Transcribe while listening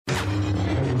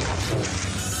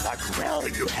hell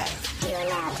you have. You are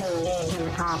now tuned in to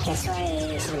McCarthy's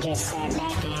Sway, so just sit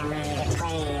back and ready to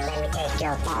play. Let me take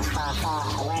your thoughts far,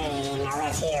 far away. Now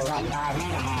let's hear what Darth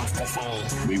Vader has to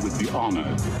say. We would be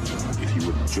honored if you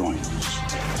would join us.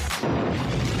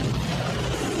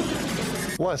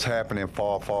 What's happening,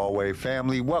 far, far away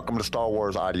family? Welcome to Star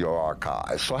Wars Audio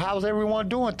Archives. So how's everyone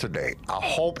doing today? I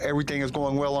hope everything is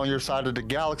going well on your side of the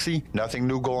galaxy. Nothing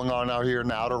new going on out here in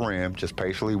the Outer Rim. Just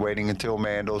patiently waiting until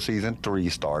Mando Season 3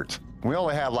 starts. We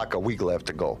only have like a week left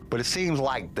to go, but it seems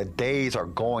like the days are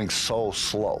going so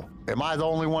slow. Am I the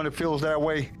only one that feels that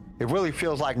way? It really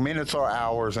feels like minutes are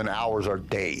hours and hours are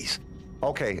days.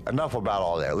 Okay, enough about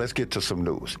all that. Let's get to some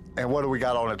news. And what do we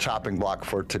got on the chopping block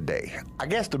for today? I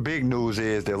guess the big news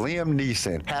is that Liam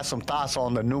Neeson has some thoughts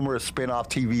on the numerous spin-off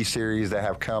TV series that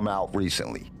have come out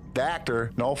recently. The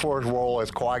actor, known for his role as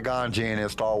Qui-Gon Jinn in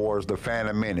Star Wars The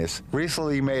Phantom Menace,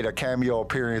 recently made a cameo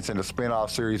appearance in the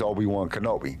spin-off series Obi-Wan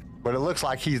Kenobi. But it looks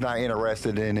like he's not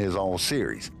interested in his own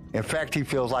series. In fact, he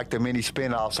feels like the many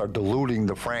spin-offs are diluting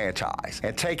the franchise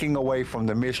and taking away from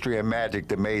the mystery and magic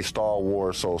that made Star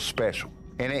Wars so special.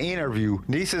 In an interview,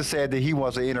 Neeson said that he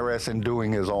wasn't interested in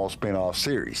doing his own spin-off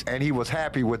series, and he was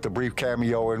happy with the brief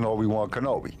cameo in Obi-Wan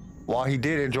Kenobi. While he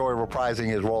did enjoy reprising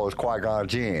his role as Qui-Gon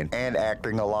Jinn and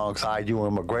acting alongside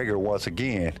Ewan McGregor once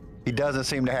again, he doesn't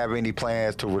seem to have any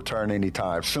plans to return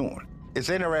anytime soon. It's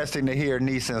interesting to hear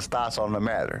Neeson's thoughts on the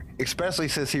matter, especially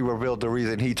since he revealed the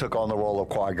reason he took on the role of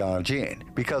Qui-Gon Jinn,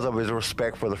 because of his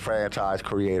respect for the franchise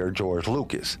creator George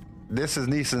Lucas. This is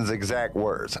Neeson's exact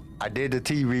words. I did the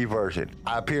TV version.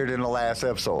 I appeared in the last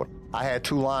episode. I had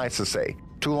 2 lines to say.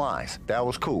 2 lines. That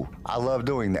was cool. I love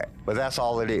doing that. But that's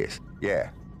all it is.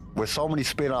 Yeah. With so many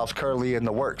spin-offs currently in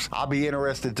the works, I'll be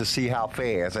interested to see how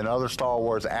fans and other Star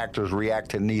Wars actors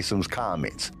react to Neeson's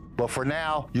comments. But for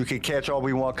now, you can catch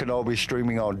Obi-Wan Kenobi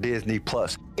streaming on Disney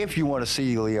Plus if you want to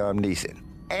see Liam Neeson.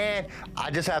 And I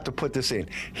just have to put this in.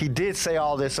 He did say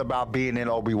all this about being in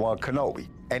Obi-Wan Kenobi.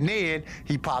 And then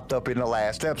he popped up in the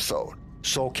last episode.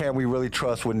 So can we really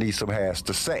trust what Neeson has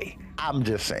to say? I'm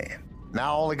just saying.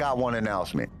 Now I only got one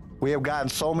announcement. We have gotten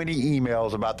so many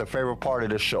emails about the favorite part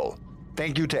of the show.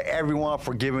 Thank you to everyone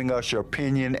for giving us your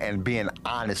opinion and being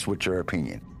honest with your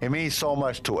opinion. It means so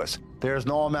much to us. There's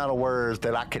no amount of words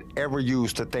that I could ever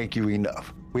use to thank you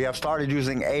enough. We have started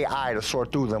using AI to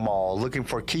sort through them all, looking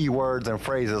for keywords and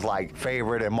phrases like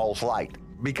favorite and most liked,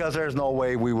 because there's no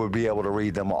way we would be able to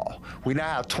read them all. We now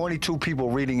have 22 people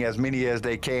reading as many as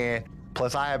they can,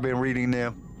 plus I have been reading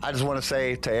them. I just want to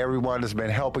say to everyone that's been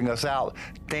helping us out,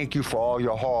 thank you for all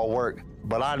your hard work.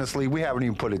 But honestly, we haven't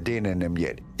even put a dent in them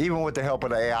yet. Even with the help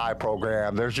of the AI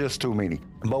program, there's just too many.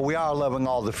 But we are loving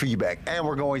all the feedback, and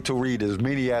we're going to read as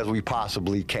many as we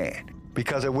possibly can,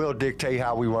 because it will dictate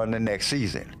how we run the next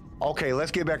season. Okay,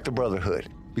 let's get back to Brotherhood.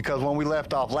 Because when we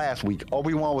left off last week,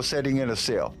 Obi-Wan was sitting in a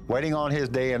cell, waiting on his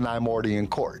day in Nymordian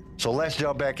court. So let's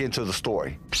jump back into the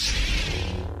story.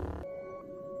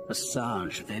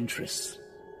 Asajj Ventress.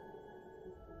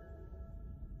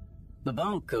 The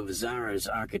bulk of Zara's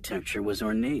architecture was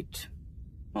ornate,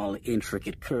 all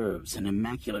intricate curves and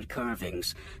immaculate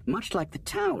carvings, much like the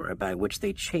tower by which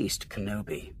they chased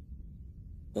Kenobi.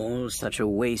 All such a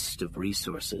waste of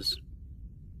resources.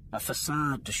 A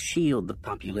facade to shield the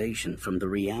population from the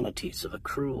realities of a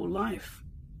cruel life.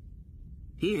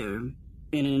 Here,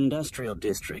 in an industrial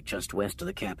district just west of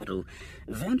the capital,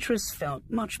 Ventress felt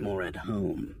much more at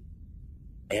home.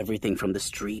 Everything from the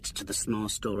streets to the small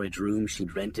storage room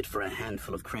she'd rented for a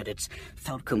handful of credits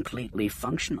felt completely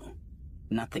functional.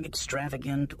 Nothing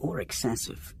extravagant or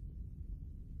excessive.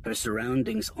 Her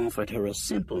surroundings offered her a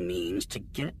simple means to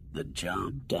get the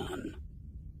job done.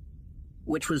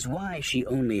 Which was why she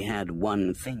only had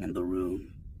one thing in the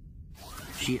room.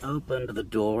 She opened the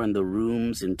door and the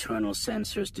room's internal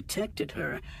sensors detected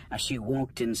her as she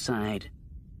walked inside.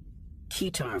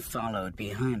 Keetar followed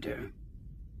behind her.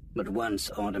 But once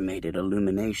automated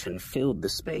illumination filled the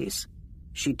space,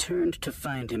 she turned to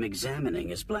find him examining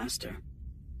his blaster.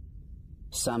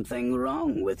 "Something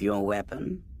wrong with your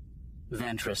weapon?"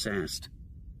 Ventress asked.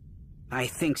 "I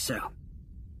think so."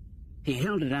 He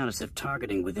held it out as if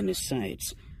targeting within his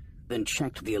sights, then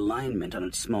checked the alignment on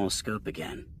its small scope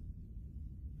again.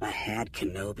 I had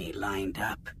Kenobi lined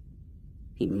up.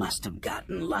 He must have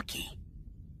gotten lucky.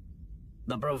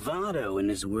 The bravado in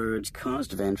his words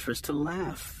caused Ventress to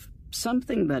laugh,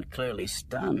 something that clearly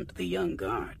stunned the young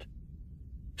guard.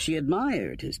 She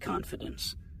admired his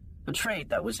confidence, a trait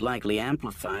that was likely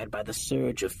amplified by the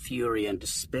surge of fury and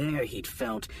despair he'd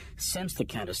felt since the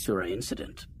Katasura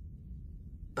incident.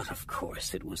 But of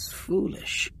course it was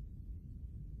foolish.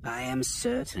 I am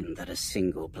certain that a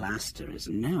single blaster is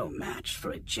no match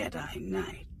for a Jedi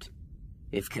Knight.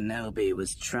 If Kenobi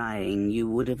was trying, you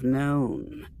would have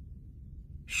known.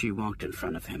 She walked in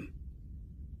front of him.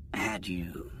 Had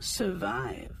you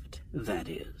survived, that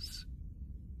is.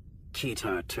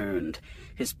 Ketar turned,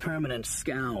 his permanent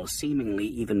scowl seemingly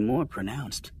even more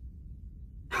pronounced.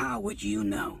 How would you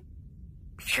know?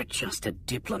 You're just a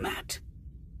diplomat.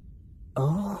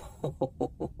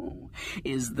 Oh,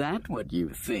 is that what you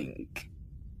think?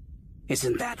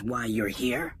 Isn't that why you're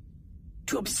here?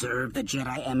 To observe the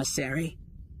Jedi emissary?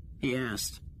 He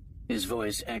asked, his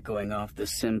voice echoing off the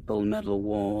simple metal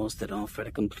walls that offered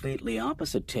a completely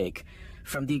opposite take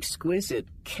from the exquisite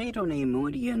Cato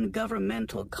Neimoidian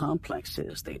governmental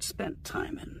complexes they'd spent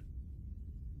time in.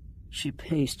 She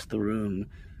paced the room,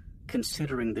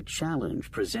 considering the challenge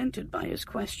presented by his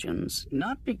questions,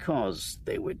 not because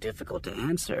they were difficult to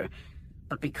answer,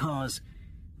 but because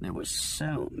there were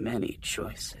so many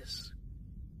choices.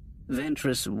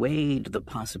 Ventress weighed the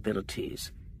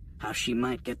possibilities, how she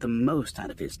might get the most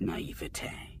out of his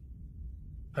naivete.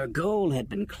 Her goal had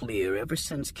been clear ever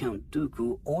since Count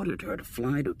Dooku ordered her to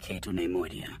fly to Cato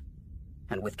Neimoidia,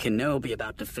 and with Kenobi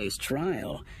about to face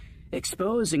trial,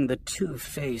 exposing the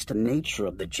two-faced nature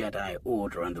of the Jedi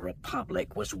Order and the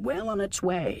Republic was well on its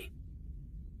way.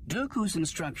 Dooku's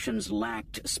instructions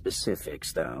lacked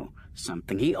specifics, though,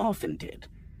 something he often did,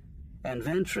 and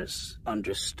Ventress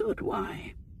understood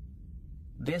why.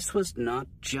 This was not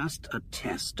just a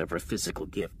test of her physical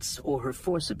gifts or her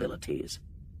force abilities.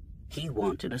 He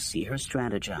wanted to see her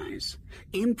strategize,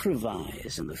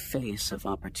 improvise in the face of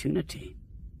opportunity.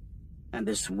 And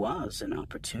this was an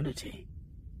opportunity.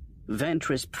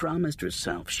 Ventress promised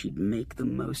herself she'd make the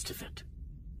most of it.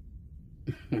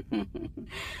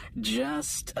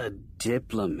 Just a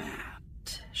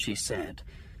diplomat, she said,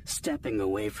 stepping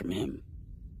away from him.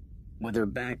 With her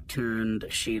back turned,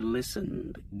 she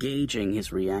listened, gauging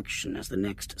his reaction as the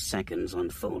next seconds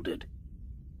unfolded.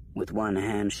 With one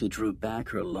hand, she drew back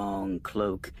her long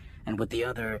cloak, and with the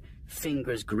other,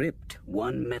 fingers gripped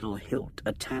one metal hilt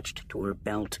attached to her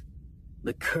belt,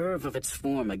 the curve of its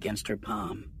form against her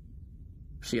palm.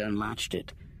 She unlatched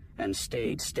it and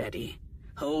stayed steady,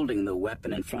 holding the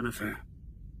weapon in front of her.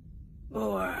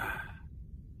 Or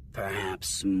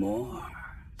perhaps more.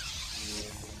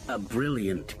 A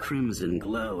brilliant crimson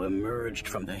glow emerged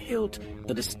from the hilt,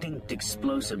 the distinct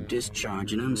explosive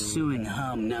discharge and ensuing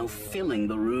hum now filling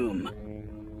the room.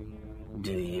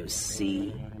 Do you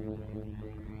see?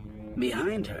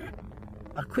 Behind her,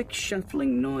 a quick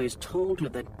shuffling noise told her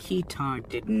that Ketar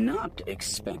did not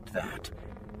expect that,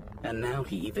 and now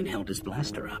he even held his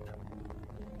blaster up.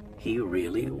 He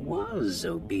really was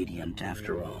obedient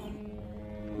after all.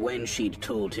 When she'd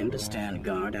told him to stand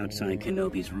guard outside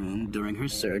Kenobi's room during her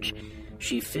search,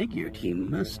 she figured he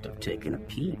must have taken a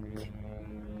peek.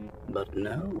 But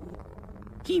no,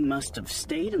 he must have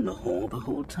stayed in the hall the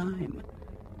whole time,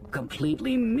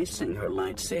 completely missing her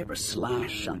lightsaber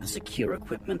slash on the secure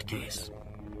equipment case.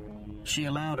 She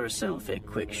allowed herself a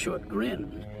quick short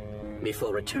grin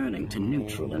before returning to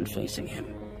neutral and facing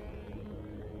him.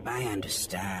 I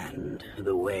understand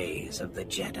the ways of the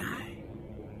Jedi,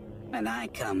 and I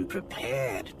come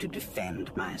prepared to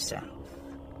defend myself.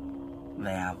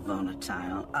 They are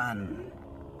volatile,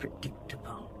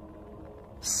 unpredictable,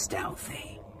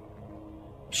 stealthy.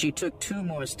 She took 2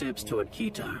 more steps toward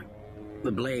Ketar,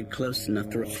 the blade close enough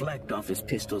to reflect off his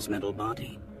pistol's metal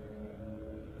body.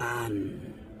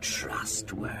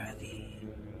 Untrustworthy.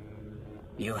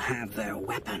 You have their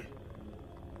weapon.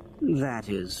 That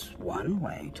is one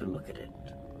way to look at it.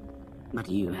 But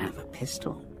you have a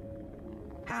pistol.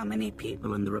 How many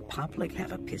people in the Republic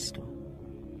have a pistol?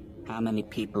 How many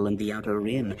people in the Outer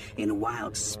Rim, in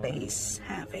wild space,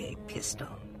 have a pistol?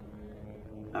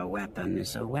 A weapon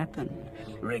is a weapon,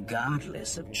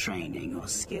 regardless of training or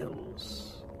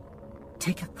skills.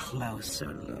 Take a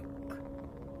closer look.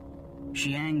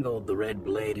 She angled the red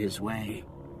blade his way,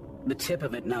 the tip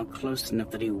of it now close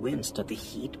enough that he winced at the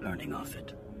heat burning off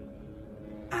it.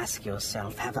 Ask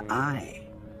yourself, have I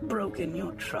broken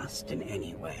your trust in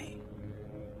any way?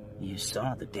 You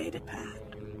saw the datapad.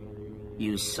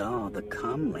 You saw the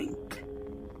comlink.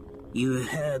 You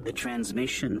heard the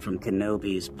transmission from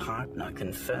Kenobi's partner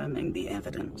confirming the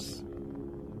evidence.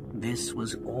 This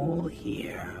was all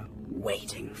here,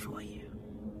 waiting for you.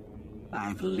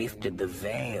 I've lifted the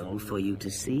veil for you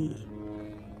to see,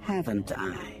 haven't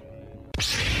I?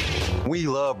 We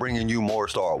love bringing you more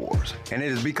Star Wars, and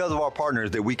it is because of our partners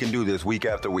that we can do this week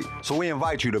after week. So we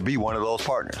invite you to be one of those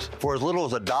partners. For as little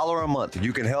as $1 a month,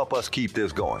 you can help us keep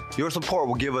this going. Your support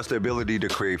will give us the ability to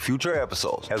create future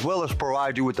episodes, as well as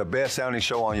provide you with the best sounding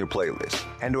show on your playlist.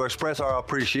 And to express our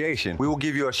appreciation, we will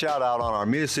give you a shout out on our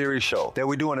mid-series show that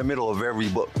we do in the middle of every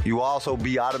book. You will also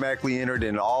be automatically entered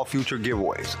in all future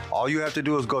giveaways. All you have to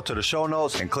do is go to the show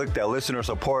notes and click that listener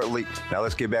support link. Now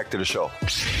let's get back to the show.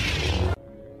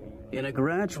 In a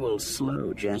gradual,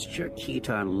 slow gesture,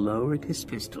 Keetar lowered his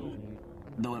pistol,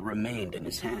 though it remained in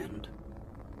his hand.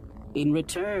 In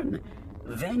return,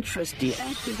 Ventress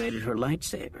deactivated her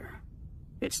lightsaber,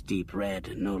 its deep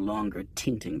red no longer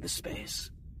tinting the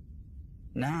space.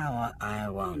 Now I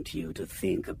want you to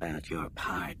think about your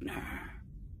partner.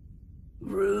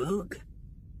 Roog?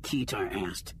 Keetar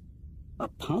asked, a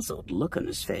puzzled look on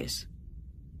his face.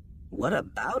 What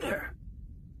about her?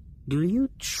 Do you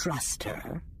trust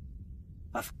her?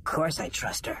 Of course I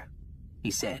trust her,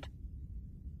 he said.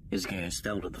 His gaze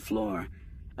fell to the floor,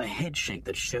 a headshake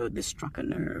that showed this struck a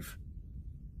nerve.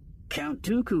 Count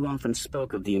Dooku often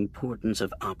spoke of the importance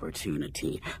of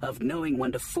opportunity, of knowing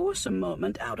when to force a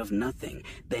moment out of nothing,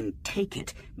 then take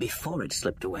it before it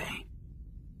slipped away.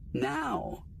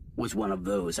 Now was one of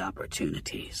those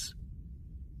opportunities.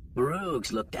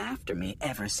 Roog's looked after me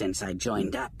ever since I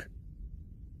joined up.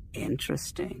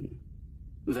 Interesting,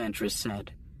 Ventress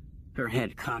said, her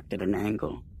head cocked at an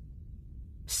angle.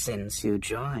 Since you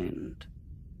joined,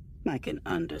 I can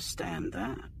understand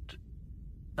that.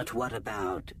 But what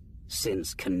about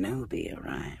since Kenobi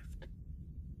arrived?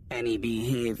 Any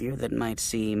behavior that might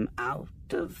seem out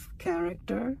of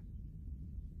character?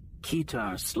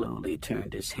 Keetar slowly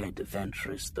turned his head to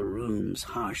Ventress, the room's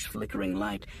harsh flickering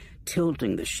light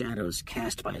tilting the shadows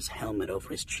cast by his helmet over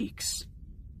his cheeks.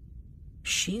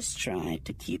 She's tried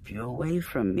to keep you away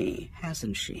from me,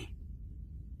 hasn't she?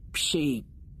 She,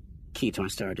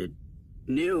 Keetar started,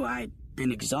 knew I'd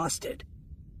been exhausted.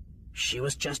 She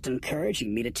was just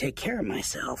encouraging me to take care of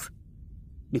myself,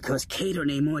 because Cato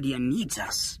Neimoidia needs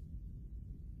us.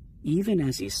 Even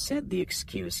as he said the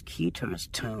excuse, Keetar's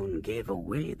tone gave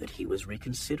away that he was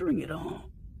reconsidering it all.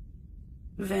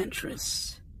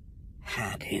 Ventress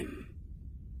had him.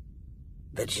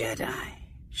 The Jedi,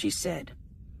 she said,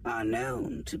 are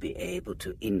known to be able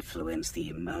to influence the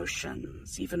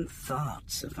emotions, even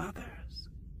thoughts of others.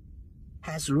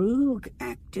 Has Roog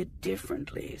acted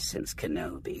differently since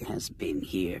Kenobi has been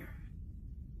here?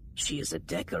 She is a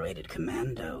decorated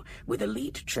commando with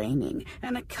elite training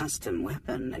and a custom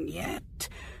weapon, and yet,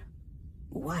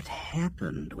 what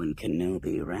happened when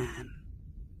Kenobi ran?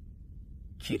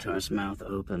 Keetar's mouth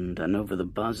opened, and over the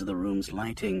buzz of the room's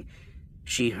lighting,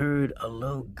 she heard a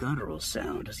low guttural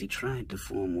sound as he tried to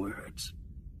form words.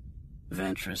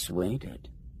 Ventress waited,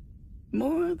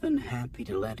 more than happy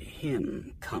to let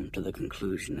him come to the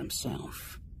conclusion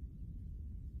himself.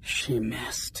 She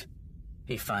missed,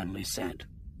 he finally said.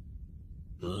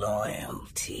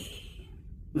 Loyalty,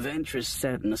 Ventress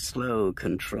said in a slow,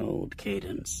 controlled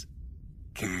cadence,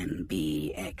 can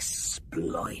be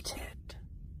exploited.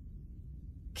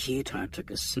 Keetar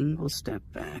took a single step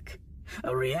back,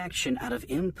 a reaction out of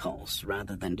impulse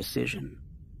rather than decision.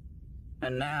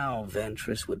 And now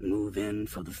Ventress would move in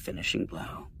for the finishing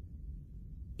blow.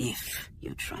 If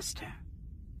you trust her,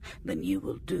 then you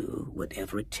will do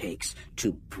whatever it takes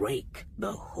to break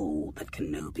the hold that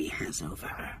Kenobi has over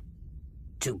her.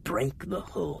 To break the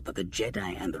hold that the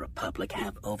Jedi and the Republic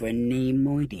have over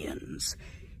Neimoidians.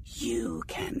 You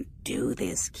can do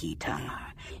this,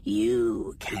 Keetar.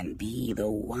 You can be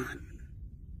the one.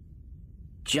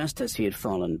 Just as he had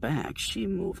fallen back, she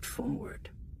moved forward,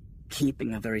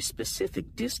 keeping a very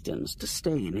specific distance to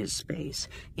stay in his space,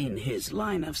 in his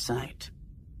line of sight.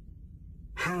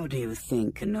 How do you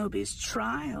think Kenobi's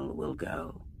trial will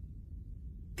go?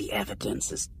 The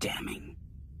evidence is damning,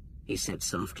 he said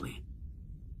softly.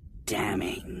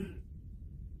 Damning.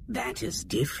 That is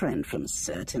different from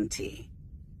certainty,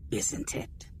 isn't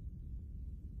it?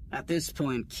 At this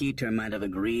point, Keetar might have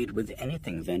agreed with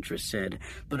anything Ventress said,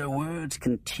 but her words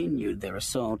continued their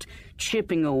assault,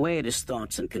 chipping away at his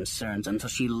thoughts and concerns until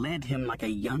she led him like a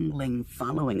youngling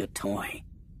following a toy.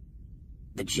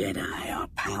 The Jedi are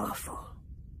powerful.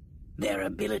 Their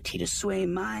ability to sway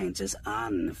minds is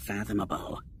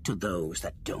unfathomable to those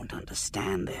that don't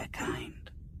understand their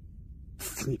kind.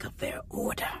 Think of their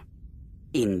order.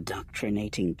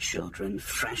 Indoctrinating children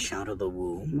fresh out of the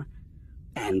womb.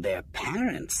 And their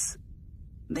parents,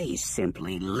 they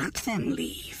simply let them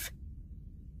leave.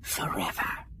 Forever.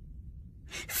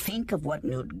 Think of what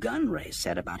Newt Gunray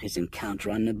said about his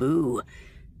encounter on Naboo.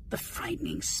 The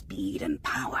frightening speed and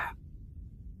power.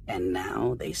 And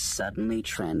now they suddenly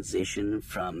transition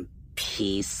from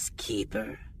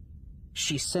peacekeeper,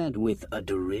 she said with a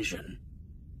derision,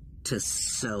 to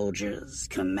soldiers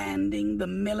commanding the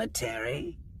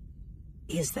military?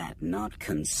 Is that not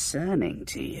concerning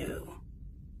to you?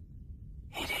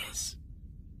 It is.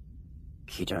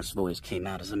 Kitar's voice came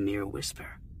out as a mere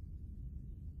whisper.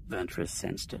 Ventress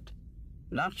sensed it,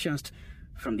 not just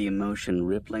from the emotion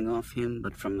rippling off him,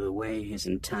 but from the way his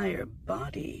entire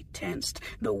body tensed,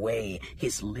 the way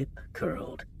his lip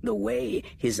curled, the way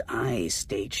his eyes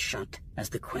stayed shut as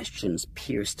the questions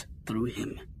pierced through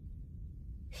him.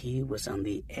 He was on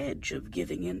the edge of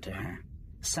giving in to her,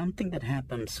 something that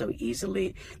happened so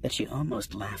easily that she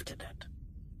almost laughed at it.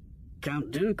 Count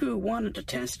Dooku wanted to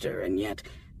test her, and yet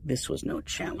this was no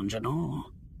challenge at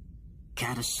all.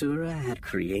 Katasura had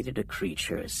created a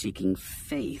creature seeking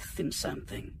faith in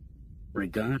something,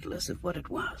 regardless of what it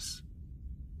was.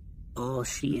 All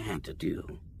she had to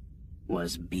do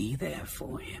was be there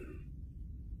for him.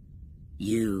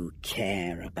 You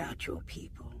care about your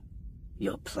people,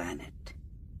 your planet,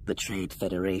 the Trade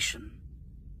Federation.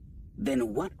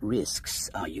 Then what risks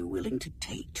are you willing to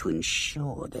take to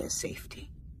ensure their safety?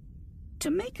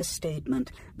 To make a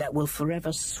statement that will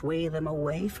forever sway them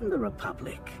away from the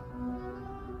Republic?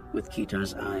 With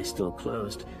Kitar's eyes still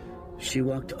closed, she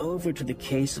walked over to the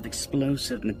case of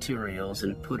explosive materials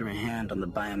and put her hand on the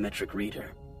biometric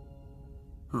reader.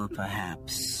 Or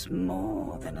perhaps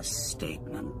more than a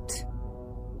statement.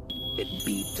 It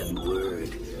beeped and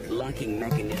whirred, locking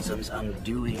mechanisms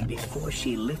undoing before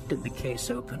she lifted the case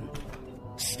open.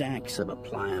 Stacks of a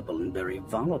pliable and very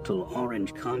volatile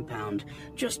orange compound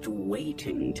just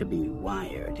waiting to be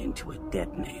wired into a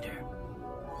detonator.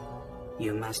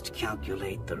 You must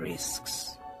calculate the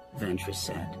risks, Ventress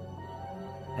said,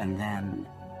 and then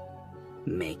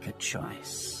make a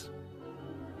choice.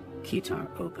 Kitar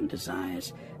opened his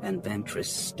eyes, and Ventress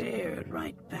stared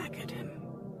right back at him.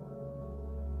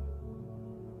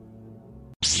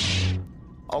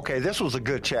 Okay, this was a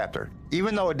good chapter.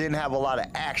 Even though it didn't have a lot of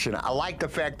action, I like the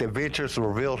fact that Ventress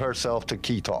revealed herself to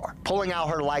Kitar. Pulling out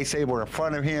her lightsaber in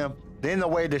front of him, then the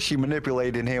way that she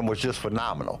manipulated him was just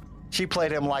phenomenal. She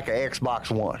played him like an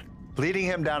Xbox One, leading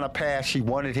him down a path she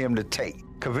wanted him to take,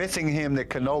 convincing him that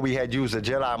Kenobi had used a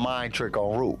Jedi mind trick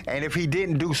on Rook. And if he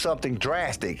didn't do something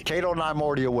drastic, Cato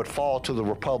Neimoidia would fall to the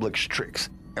Republic's tricks.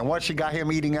 And once she got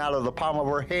him eating out of the palm of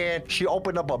her hand, she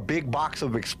opened up a big box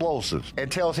of explosives and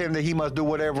tells him that he must do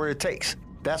whatever it takes.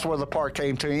 That's where the part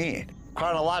came to an end.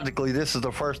 Chronologically, this is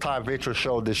the first time Ventress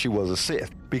showed that she was a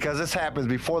Sith, because this happens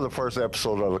before the first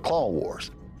episode of the Clone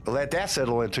Wars. Let that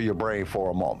settle into your brain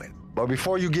for a moment. But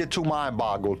before you get too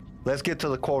mind-boggled, let's get to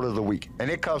the quote of the week. And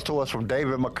it comes to us from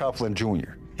David McCufflin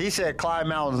Jr. He said, "Climb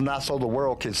mountains not so the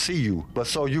world can see you, but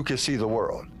so you can see the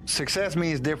world." Success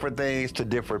means different things to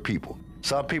different people.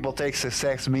 Some people think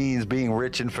success means being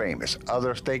rich and famous.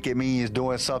 Others think it means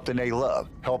doing something they love,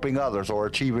 helping others, or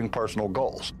achieving personal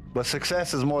goals. But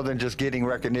success is more than just getting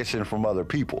recognition from other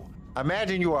people.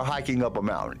 Imagine you are hiking up a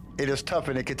mountain. It is tough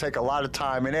and it can take a lot of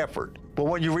time and effort. But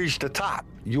when you reach the top,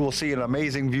 you will see an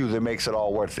amazing view that makes it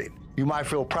all worth it. You might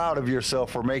feel proud of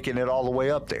yourself for making it all the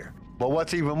way up there. But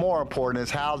what's even more important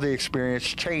is how the experience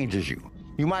changes you.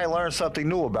 You might learn something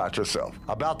new about yourself,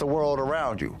 about the world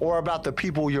around you, or about the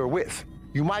people you're with.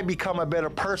 You might become a better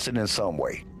person in some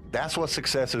way. That's what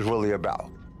success is really about.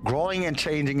 Growing and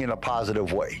changing in a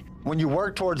positive way. When you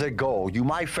work towards a goal, you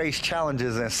might face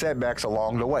challenges and setbacks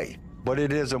along the way. But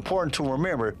it is important to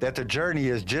remember that the journey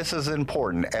is just as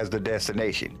important as the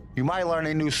destination. You might learn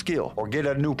a new skill or get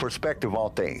a new perspective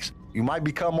on things. You might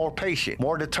become more patient,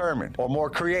 more determined, or more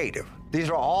creative. These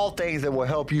are all things that will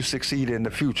help you succeed in the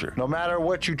future, no matter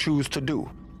what you choose to do.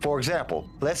 For example,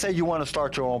 let's say you want to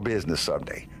start your own business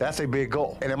someday. That's a big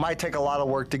goal, and it might take a lot of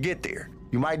work to get there.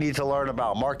 You might need to learn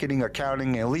about marketing,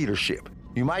 accounting, and leadership.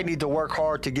 You might need to work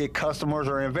hard to get customers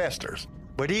or investors.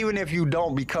 But even if you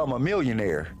don't become a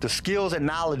millionaire, the skills and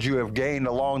knowledge you have gained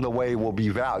along the way will be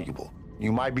valuable.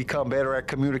 You might become better at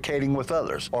communicating with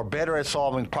others or better at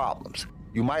solving problems.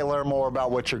 You might learn more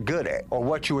about what you're good at or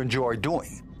what you enjoy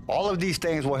doing. All of these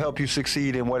things will help you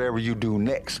succeed in whatever you do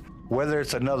next, whether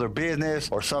it's another business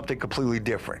or something completely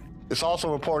different. It's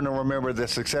also important to remember that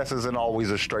success isn't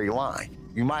always a straight line.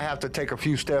 You might have to take a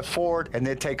few steps forward and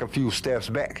then take a few steps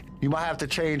back. You might have to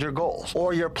change your goals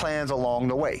or your plans along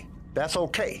the way. That's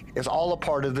okay. It's all a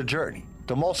part of the journey.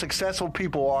 The most successful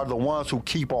people are the ones who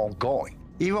keep on going.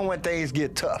 Even when things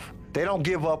get tough, they don't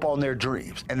give up on their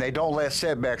dreams and they don't let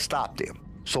setbacks stop them.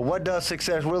 So what does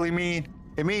success really mean?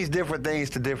 It means different things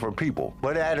to different people,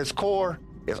 but at its core,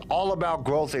 it's all about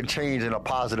growth and change in a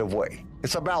positive way.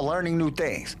 It's about learning new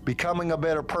things, becoming a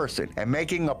better person, and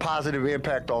making a positive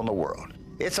impact on the world.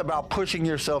 It's about pushing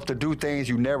yourself to do things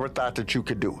you never thought that you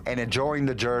could do and enjoying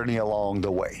the journey along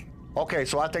the way. Okay,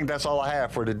 so I think that's all I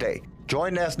have for today.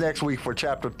 Join us next week for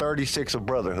Chapter 36 of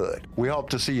Brotherhood. We hope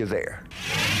to see you there.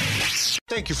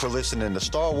 Thank you for listening to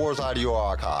Star Wars Audio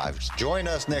Archives. Join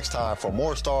us next time for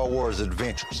more Star Wars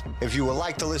adventures. If you would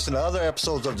like to listen to other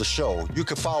episodes of the show, you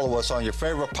can follow us on your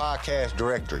favorite podcast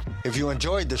directory. If you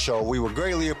enjoyed the show, we would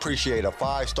greatly appreciate a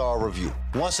 5-star review.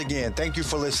 Once again, thank you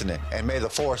for listening, and may the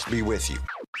Force be with you.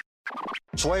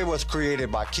 Sway was created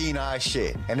by Keen Eye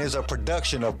Shed and is a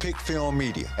production of Pick Film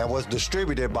Media and was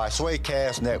distributed by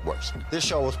Swaycast Networks. This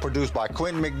show was produced by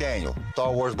Quentin McDaniel.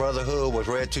 Star Wars Brotherhood was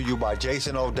read to you by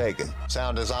Jason O'Dega.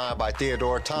 Sound design by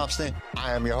Theodore Thompson.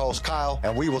 I am your host, Kyle,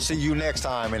 and we will see you next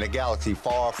time in a galaxy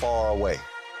far, far away.